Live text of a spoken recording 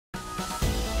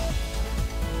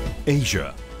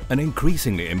Asia, an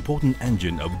increasingly important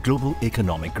engine of global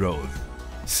economic growth.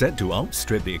 Set to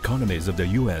outstrip the economies of the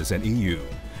US and EU,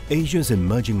 Asia's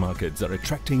emerging markets are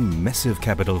attracting massive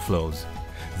capital flows.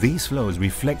 These flows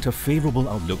reflect a favorable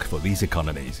outlook for these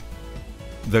economies.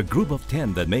 The group of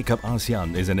 10 that make up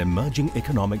ASEAN is an emerging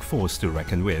economic force to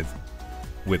reckon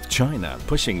with China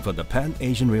pushing for the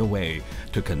Pan-Asian Railway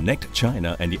to connect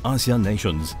China and the ASEAN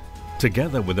nations,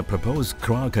 together with the proposed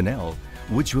Kra Canal,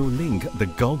 which will link the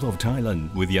Gulf of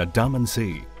Thailand with the Andaman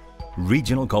Sea.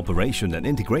 Regional cooperation and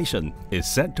integration is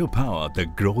set to power the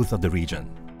growth of the region.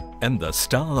 And the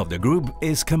star of the group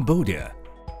is Cambodia,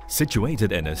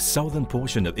 situated in a southern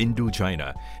portion of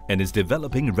Indochina and is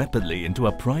developing rapidly into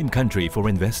a prime country for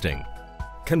investing.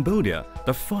 Cambodia,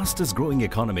 the fastest growing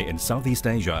economy in Southeast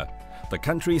Asia, the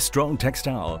country's strong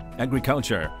textile,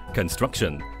 agriculture,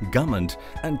 construction, garment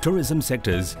and tourism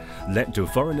sectors led to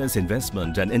foreigners'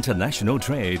 investment and international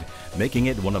trade, making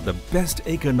it one of the best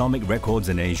economic records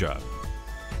in Asia.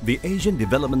 The Asian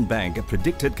Development Bank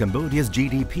predicted Cambodia's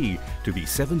GDP to be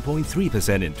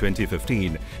 7.3% in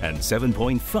 2015 and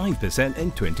 7.5%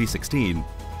 in 2016.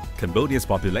 Cambodia's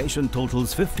population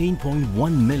totals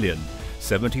 15.1 million,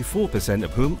 74%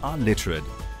 of whom are literate.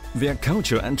 Their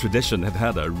culture and tradition have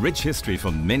had a rich history for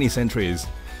many centuries,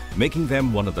 making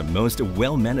them one of the most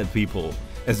well-mannered people,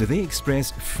 as they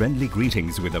express friendly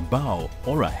greetings with a bow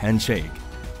or a handshake.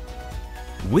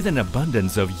 With an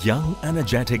abundance of young,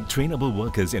 energetic, trainable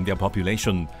workers in their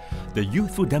population, the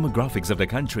youthful demographics of the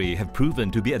country have proven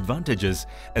to be advantageous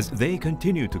as they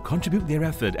continue to contribute their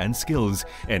effort and skills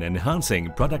in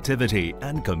enhancing productivity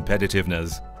and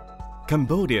competitiveness.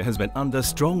 Cambodia has been under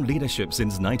strong leadership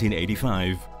since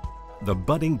 1985. The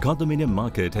budding condominium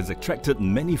market has attracted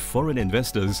many foreign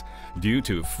investors due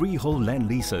to freehold land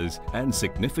leases and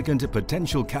significant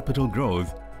potential capital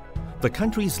growth. The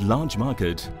country's large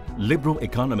market, liberal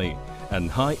economy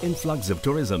and high influx of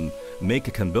tourism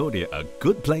make Cambodia a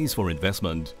good place for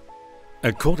investment.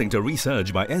 According to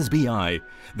research by SBI,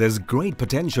 there's great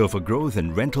potential for growth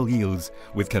in rental yields,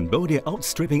 with Cambodia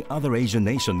outstripping other Asian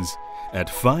nations. At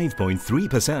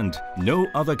 5.3%, no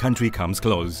other country comes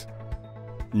close.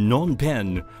 Phnom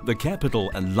Penh, the capital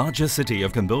and largest city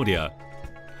of Cambodia.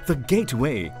 The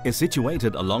Gateway is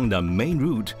situated along the main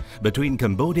route between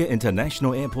Cambodia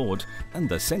International Airport and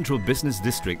the central business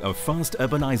district of fast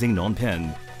urbanizing Phnom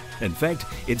Penh. In fact,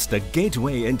 it's the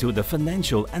gateway into the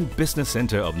financial and business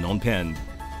center of Phnom Penh.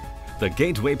 The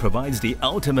gateway provides the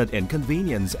ultimate in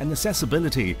convenience and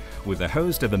accessibility with a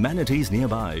host of amenities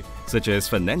nearby, such as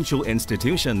financial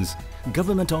institutions,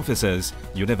 government offices,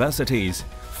 universities,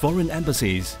 foreign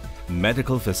embassies,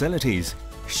 medical facilities,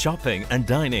 shopping and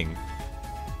dining.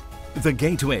 The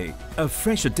Gateway, a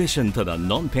fresh addition to the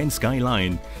Phnom Penh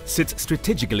skyline, sits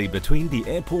strategically between the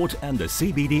airport and the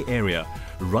CBD area,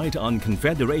 right on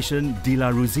Confederation de la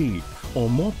Russie, or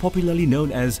more popularly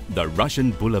known as the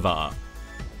Russian Boulevard.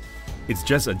 It's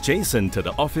just adjacent to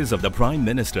the office of the Prime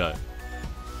Minister.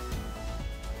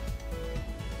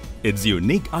 Its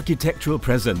unique architectural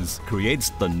presence creates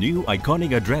the new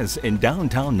iconic address in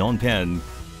downtown Phnom Penh.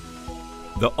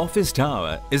 The office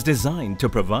tower is designed to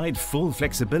provide full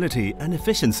flexibility and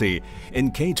efficiency in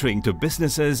catering to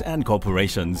businesses and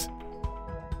corporations.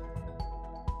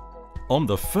 On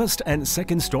the first and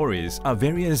second stories are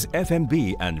various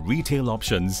F&B and retail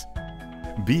options.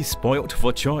 Be spoilt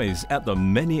for choice at the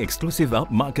many exclusive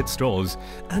upmarket stores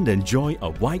and enjoy a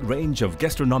wide range of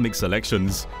gastronomic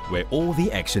selections where all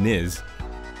the action is.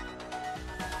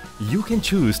 You can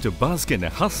choose to bask in the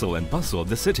hustle and bustle of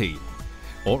the city,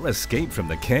 or escape from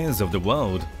the cares of the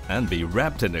world and be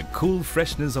wrapped in the cool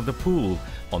freshness of the pool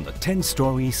on the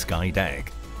 10-story sky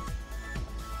deck.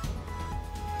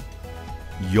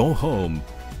 Your home,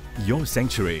 your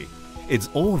sanctuary, it's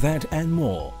all that and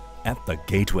more at the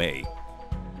Gateway.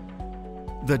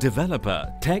 The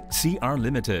developer Tech CR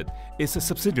Limited is a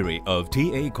subsidiary of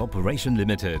TA Corporation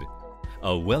Limited,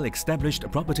 a well-established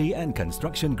property and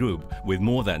construction group with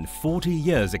more than 40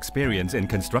 years experience in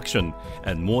construction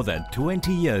and more than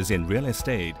 20 years in real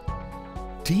estate.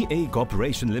 TA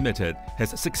Corporation Limited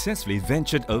has successfully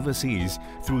ventured overseas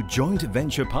through joint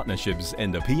venture partnerships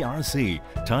in the PRC,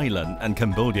 Thailand and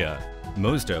Cambodia.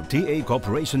 Most of TA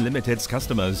Corporation Limited's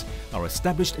customers are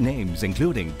established names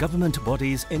including government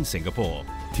bodies in Singapore.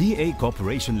 TA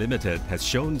Corporation Limited has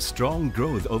shown strong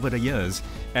growth over the years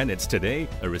and it's today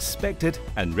a respected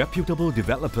and reputable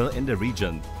developer in the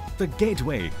region. The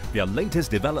Gateway, their latest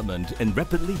development in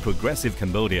rapidly progressive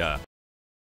Cambodia.